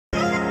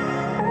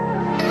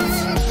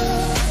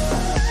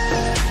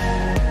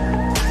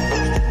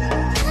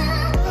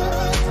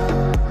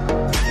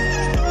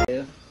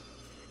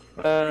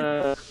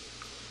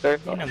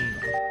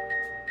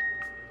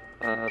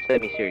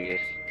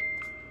Semi-serious.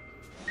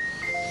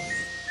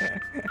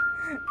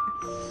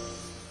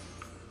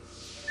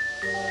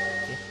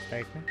 Okay,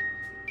 start na.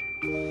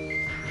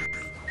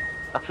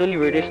 Actually,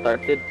 we already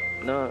started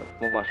na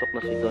pumasok na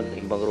si Don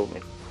ibang room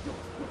eh.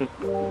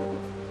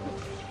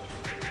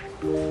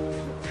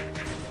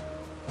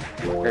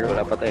 Pero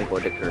wala pa tayong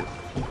codex, sir.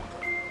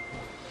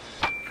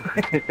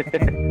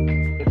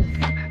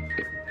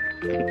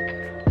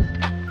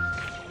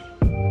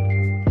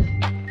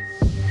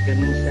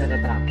 Ganun siya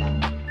katapang.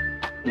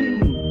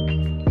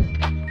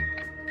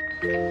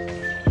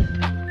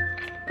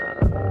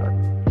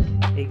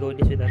 Hey, go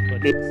this without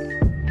codex.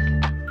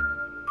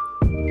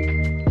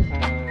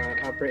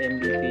 Upper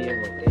MVP yung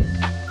okay.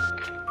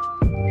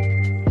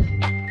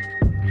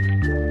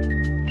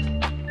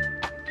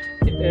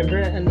 If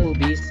ever a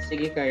newbies,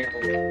 sige kaya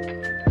ko.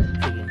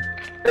 Sige.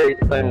 Hey,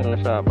 ito tayo muna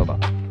sa baba.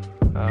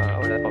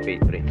 Wala pang phase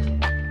 3.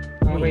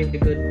 Okay,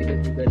 be good. Okay,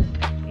 good.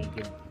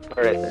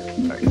 Alright, sir.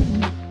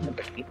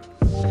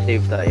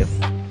 Save tayo.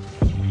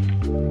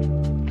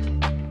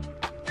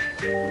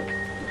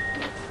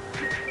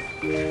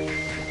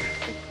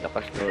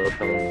 Lakas nulot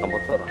ng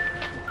motor.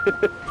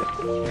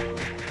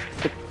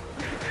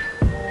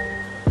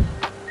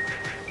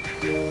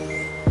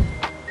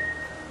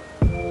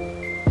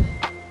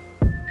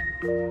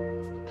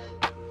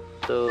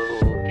 So,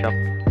 jump.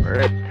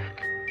 Alright.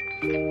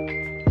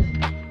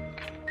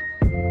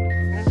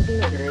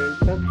 Girl,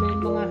 pag may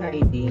mga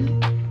hiding,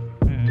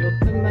 huwag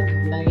kang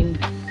mag-blind,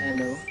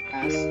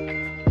 pass.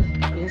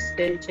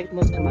 Instead, check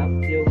mo sa map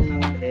yung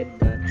mga red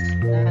dots.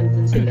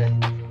 Nandun sila.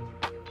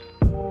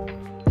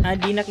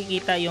 Di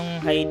nakikita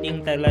yung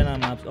hiding talaga na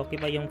maps. Okay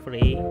pa yung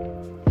fray.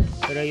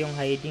 Pero yung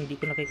hiding, di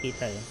ko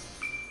nakikita eh.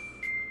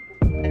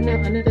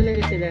 Ano talaga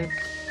sila?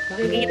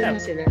 Makikita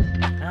mo sila.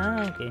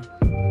 Okay.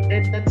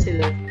 Red dots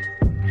sila.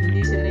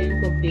 Hindi sila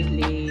yung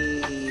completely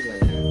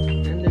wala.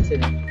 Nandun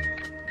sila.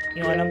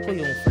 Yung alam ko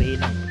yung fray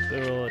lang.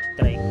 Pero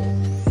try ko.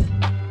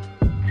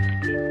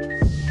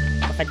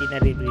 Baka di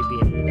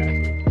na-reveal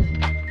dati.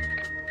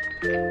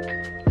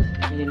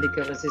 Hindi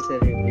ka kasi sa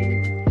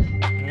reveal.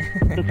 Wow.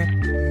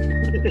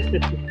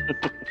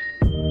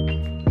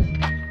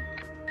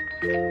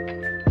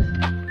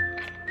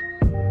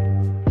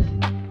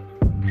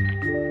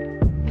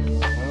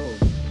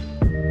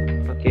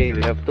 Okay,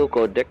 we have 2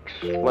 codex,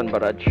 1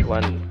 barrage,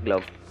 1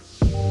 glove,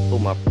 2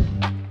 map.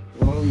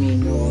 Wow,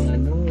 Mino,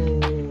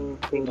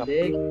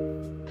 Pindig.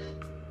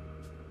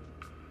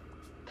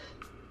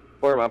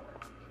 4 map,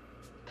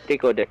 3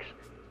 codex.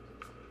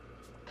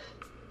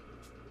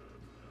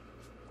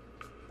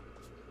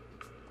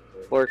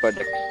 4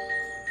 codex.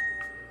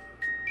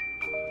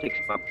 6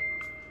 map.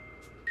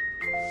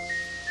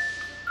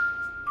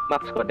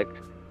 Max codex.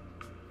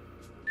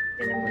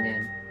 Tignan mo na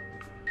yan.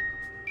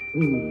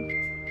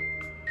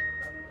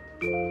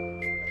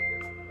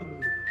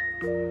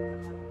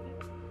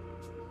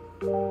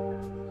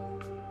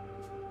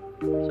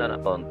 Sana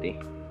bounty.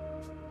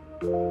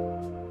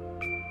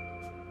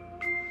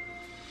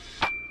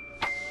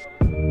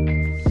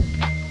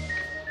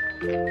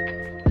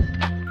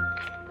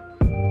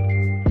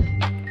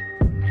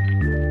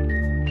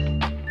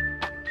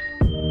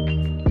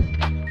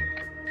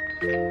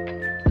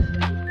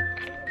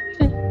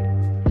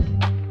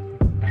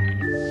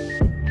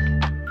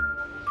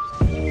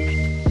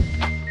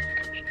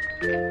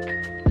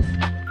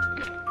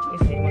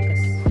 Kasi magkas.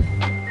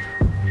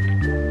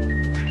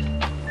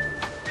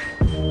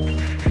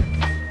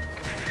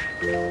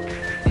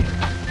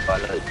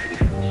 Pala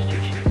station.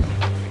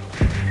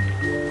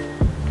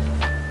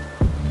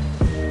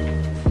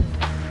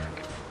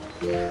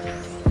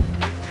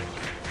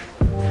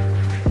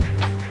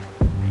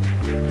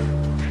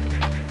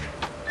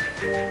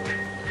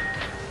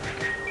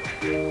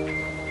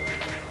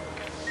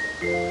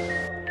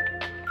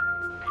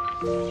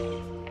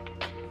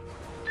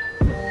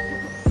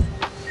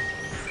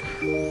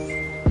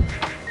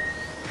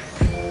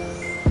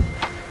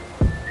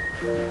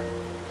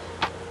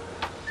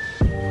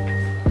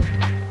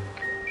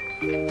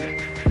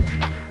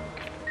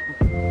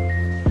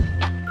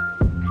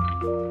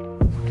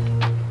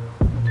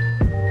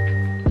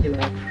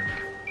 Diba?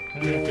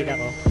 Nakita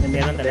ko.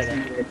 Meron talaga.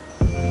 It's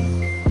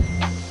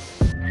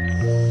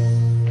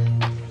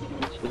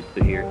good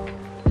to hear.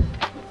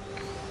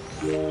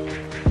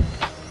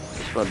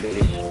 Mas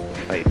mabilis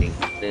fighting.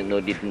 Then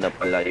no need na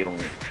pala yung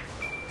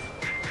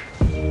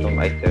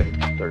item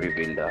to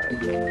reveal the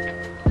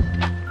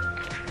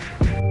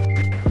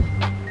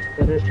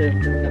Pero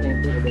syempre,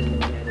 laking tulong yung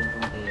meron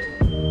kong kayo.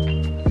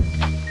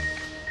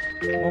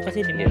 Oo,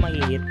 kasi di mo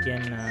mai-hit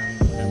yan ng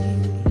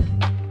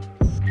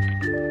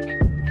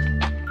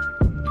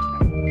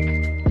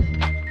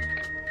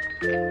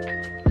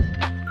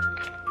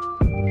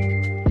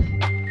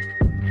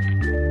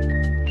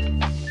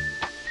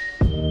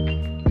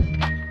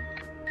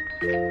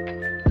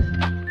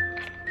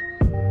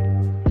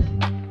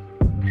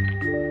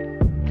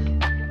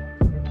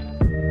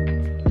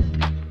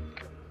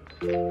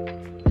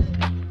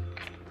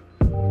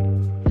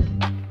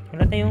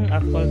wala tayong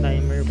actual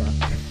timer ba?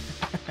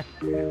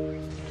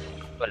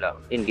 wala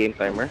in-game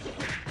timer.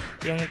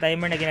 Yung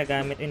timer na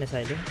ginagamit ay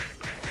na-silent.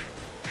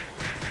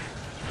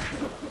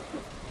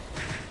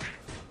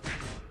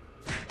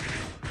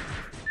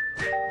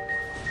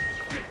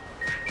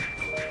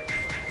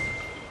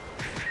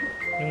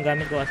 Yung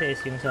gamit ko kasi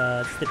is yung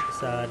sa strip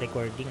sa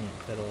recording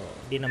pero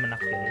di naman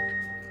accurate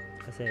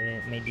kasi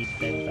may deep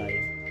time tayo.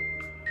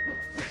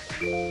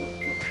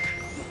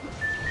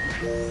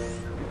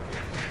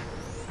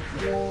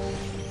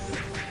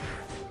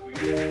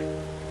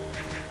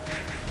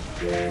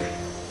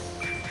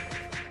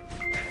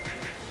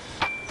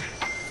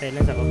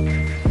 Silence ako.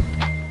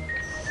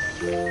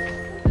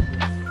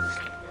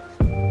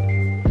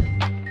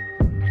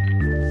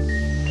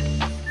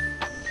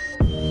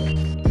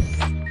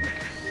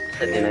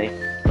 Deny.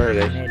 Sorry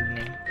guys.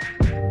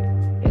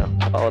 Yeah,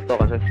 naka-auto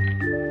kasi.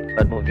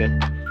 Bad move yun.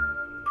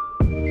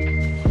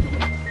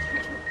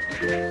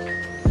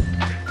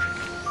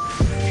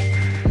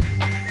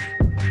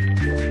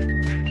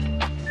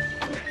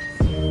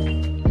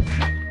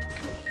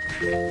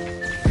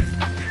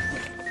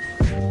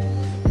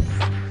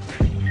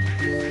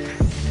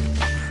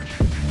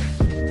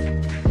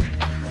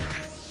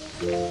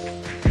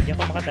 Hindi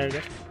ako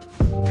makatarget.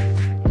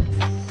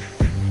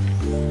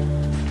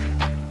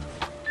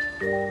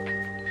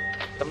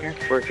 Come here,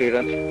 work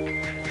here.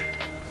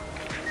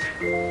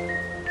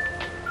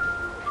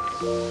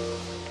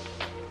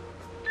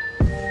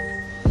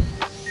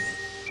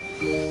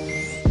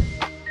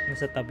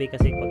 Nasa tabi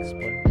kasi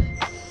pag-spawn.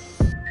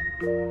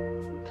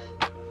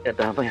 Yeah,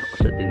 damay ako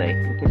sa deny.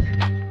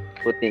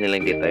 Buti na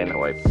lang di tayo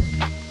na-wipe.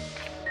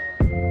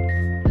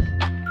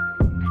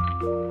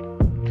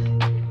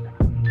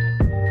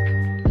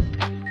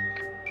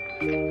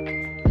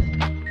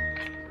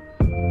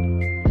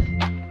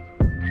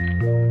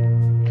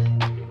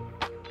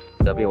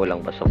 Gabi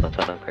walang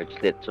basa-basa ng cards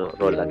dito, so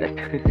roll agad.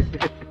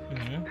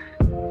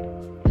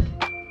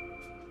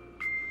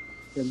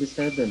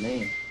 Kabisado na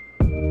eh.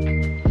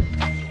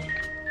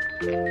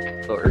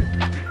 Or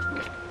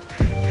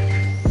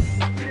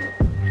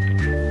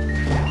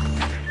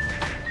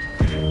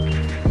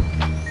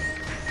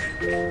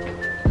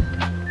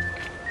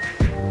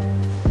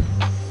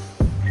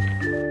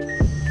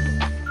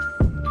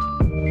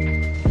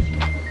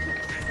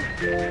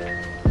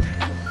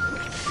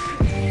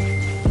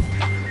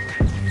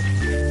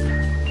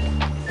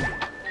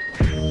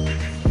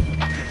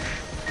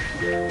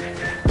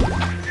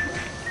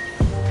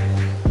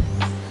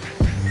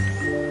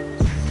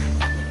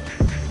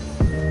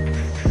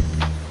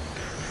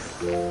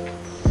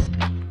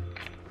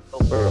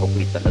super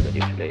okay talaga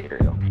yung player,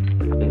 no?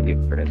 Malaking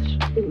difference.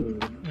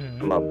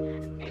 Ma'am.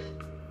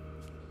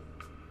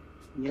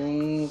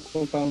 Yung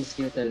compounds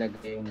niya talaga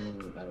yung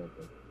ano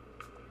to.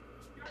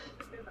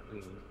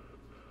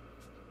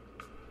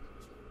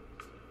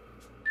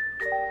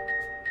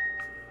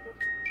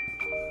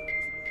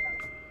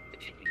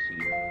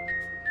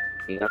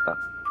 Ingat ka.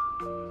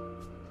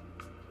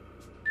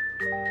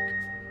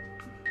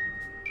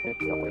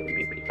 Ako yung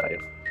bibili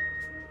tayo.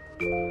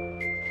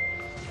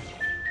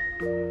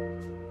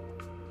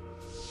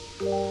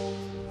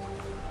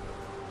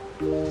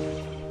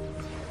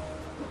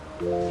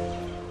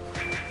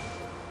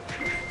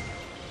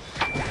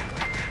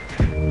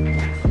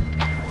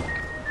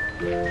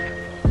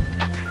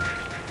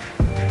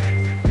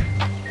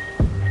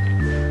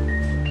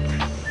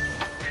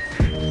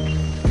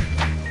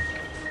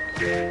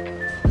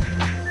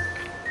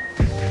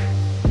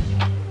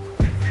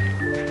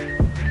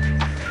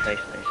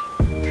 Nice, nice.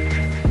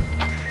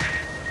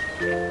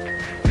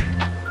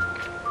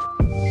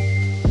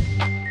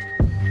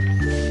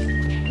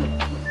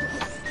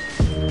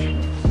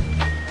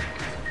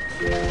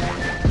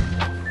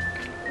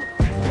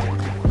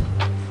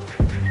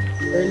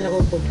 Turn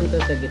ako pupunta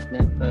sa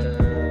gitna para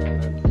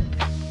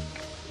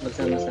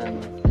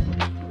magsama-sama.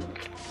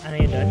 Ano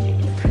yun doon?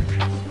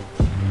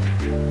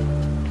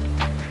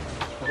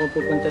 Ako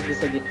pupunta din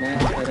sa gitna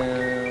para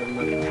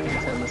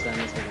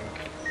magsama-sama sila.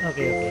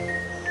 Okay, okay.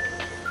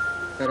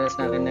 Para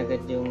sa akin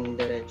agad yung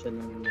direction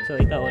ng... So,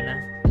 ikaw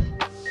una.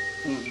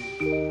 Sige.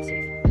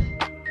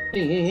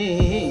 Hey, hey, hey,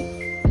 hey, hey!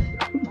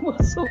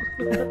 Pumasok!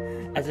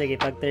 Sige,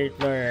 pag third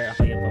floor,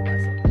 ako yung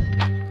papasok.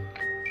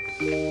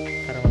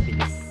 Para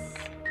mabilis.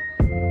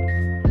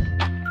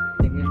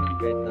 Tingnan mo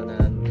kahit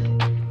na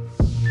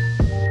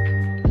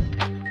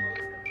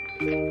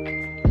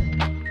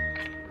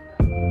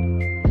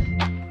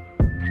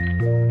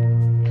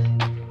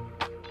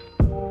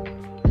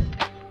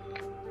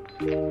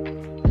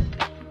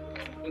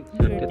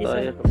Swerte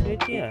tayo.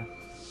 Swerte ah.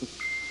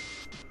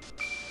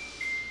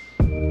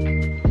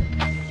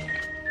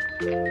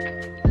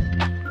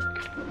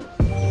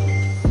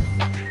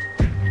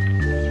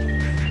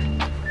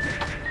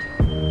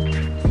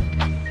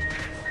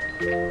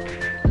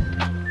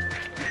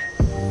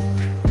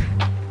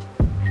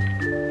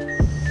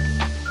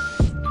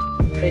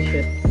 Ay,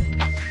 shit.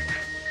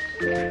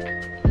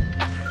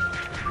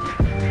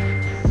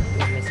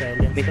 May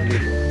silence Big to.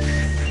 deal.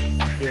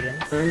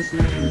 Clearance. Turns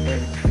na yung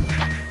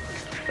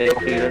Ayaw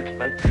clearance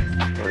man.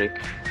 Sorry.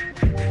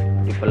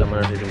 Hindi pala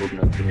man na-remove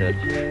ng clearance.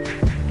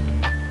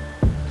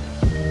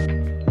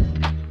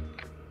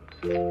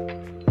 Sige.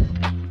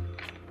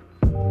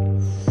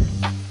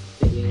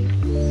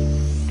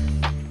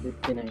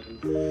 59.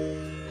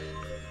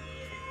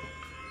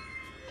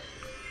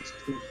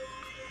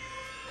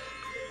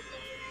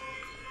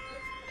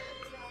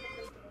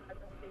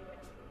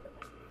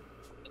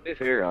 To be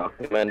fair,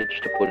 we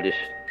managed to pull this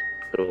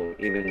through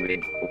even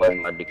with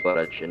one Magic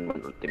Barrage and one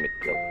Ultimate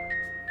Glove.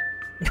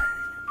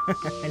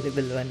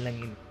 Level 1 lang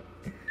yun.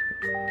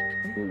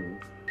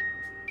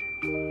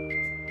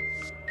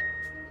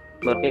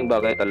 Malaking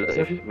bagay talaga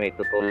if may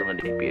tutulong na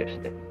DPS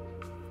din.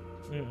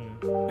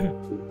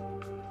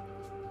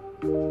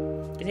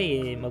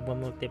 Kasi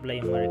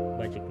magmamultiply yung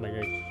Magic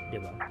Barrage, di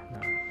ba?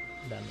 Na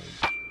damage.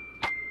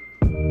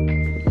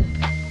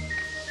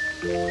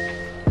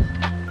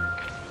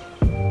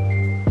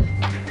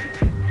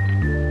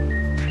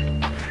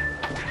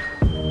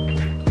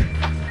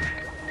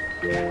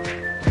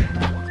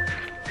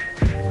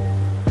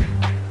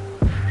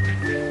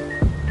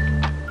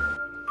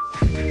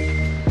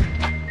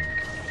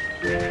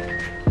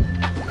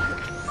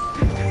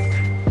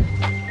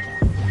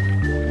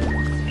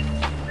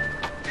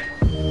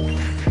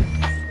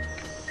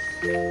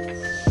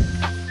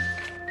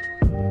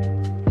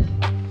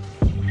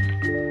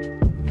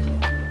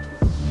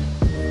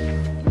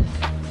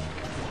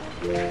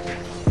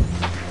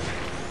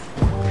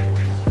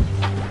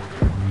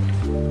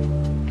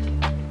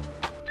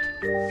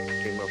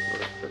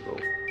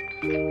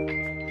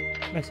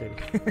 Ay, sorry.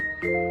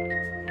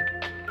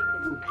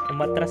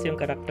 Umatras yung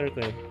karakter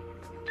ko eh.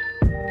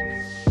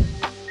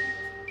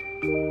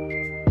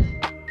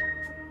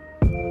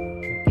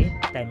 Okay,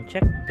 time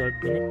check, 12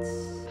 minutes.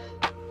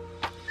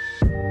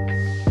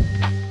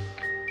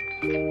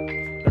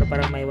 Pero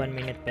parang may 1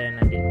 minute pa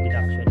na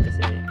deduction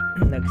kasi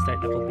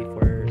nag-start ako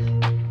before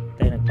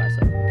tayo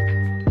nagpasok.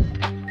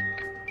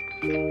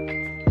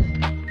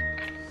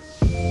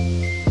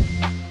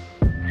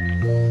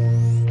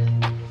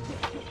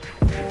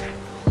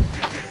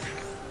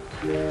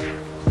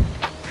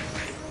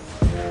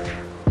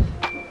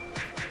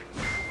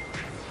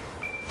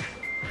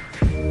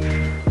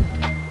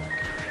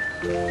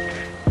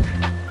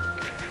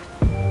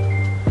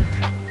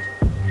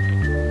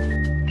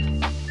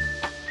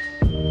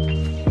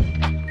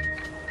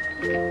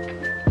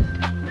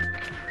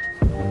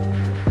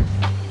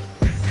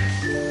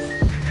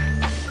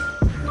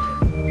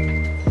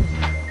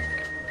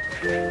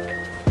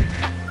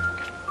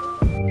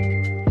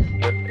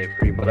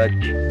 Free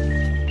barrage.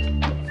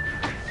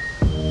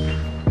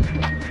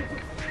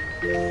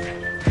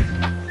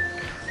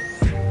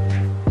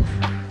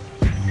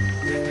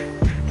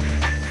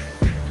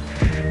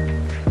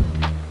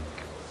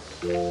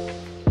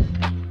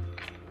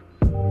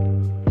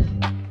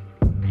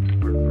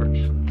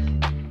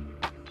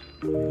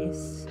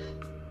 Nice.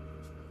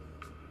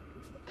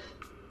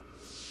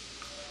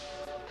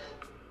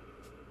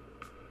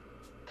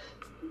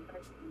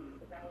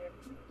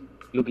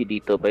 Lugi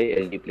dito ba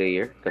yung LD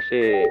player?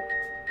 Kasi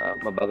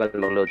mabagal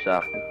mag-load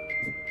sa akin.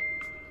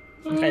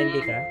 Naka-LD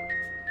ka?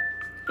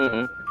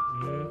 Mm-hmm.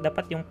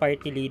 Dapat yung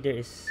party leader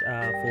is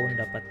phone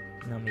dapat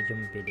na medyo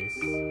mabilis.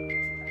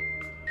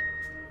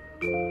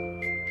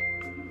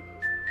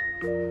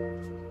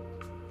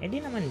 Hindi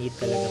naman need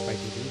talaga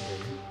party leader.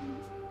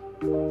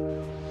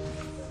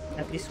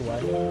 At least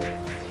one.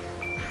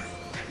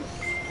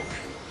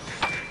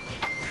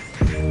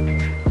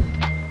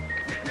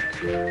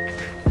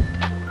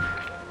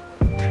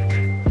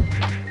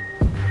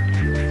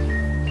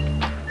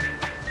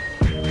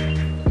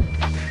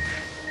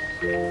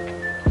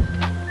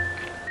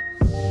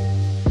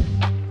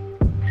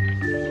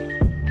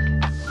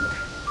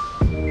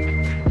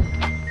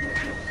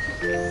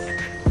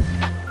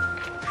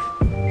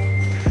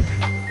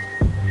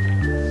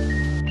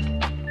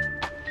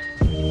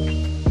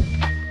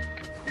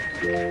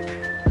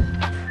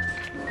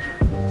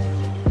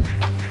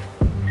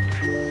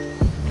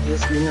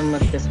 Yes, din ang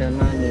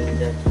magkasama ni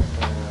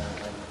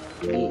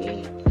DA.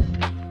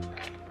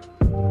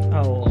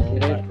 Oo,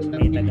 Diretso lang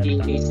may yung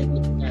tagatang. DA sa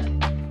gitna.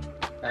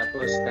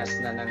 Tapos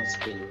cast na ng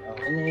skill.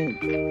 Okay na yun.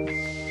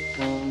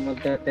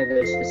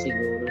 Magtatagal siya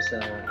siguro sa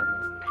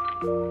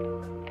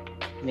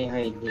may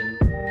hiding.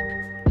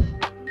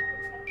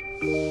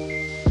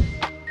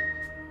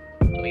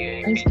 So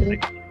yun, Ay, straight.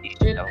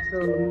 Straight lang.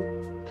 so...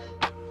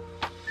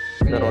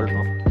 Na-roll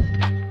mo.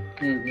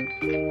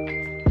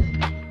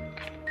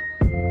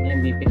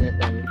 MVP na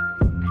tayo.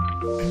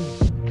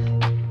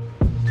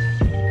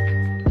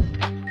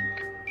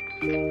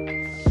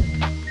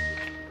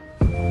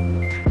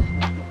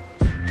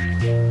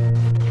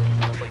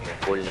 Ako yung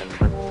full na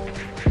naman.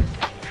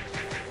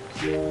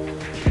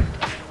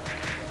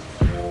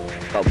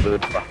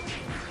 Covered pa.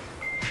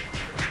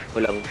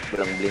 Walang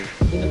blink.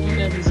 Sino po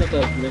natin sa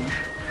problem?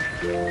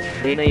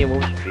 Hindi na yung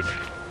move speed.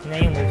 Yun na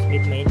yung move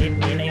speed, may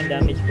hindi na yung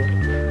damage ko.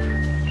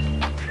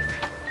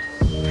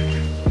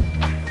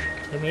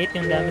 Lumiit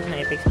yung damage ng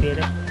Epic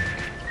Spirit.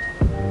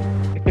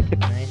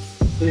 Nice.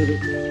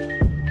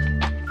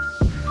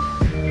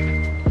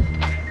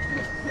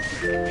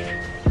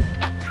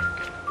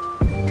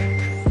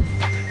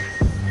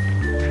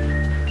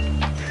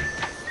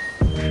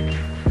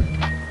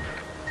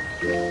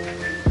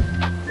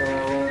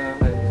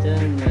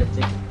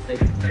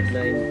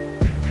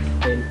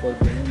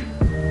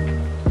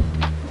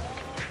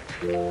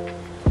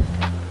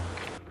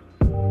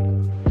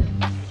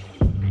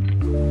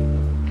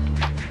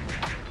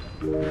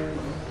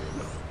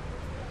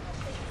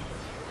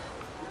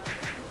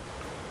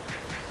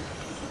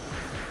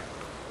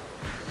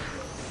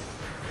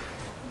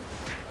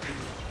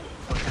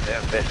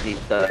 Kaya best din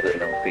talaga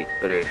ng Fate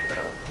Prayer sa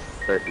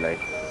third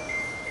life.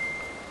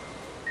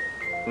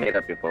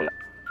 Mahirap yung pala.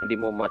 Hindi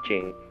mo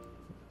matching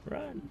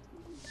Run.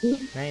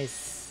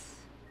 Nice.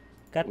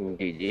 Cut.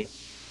 GG.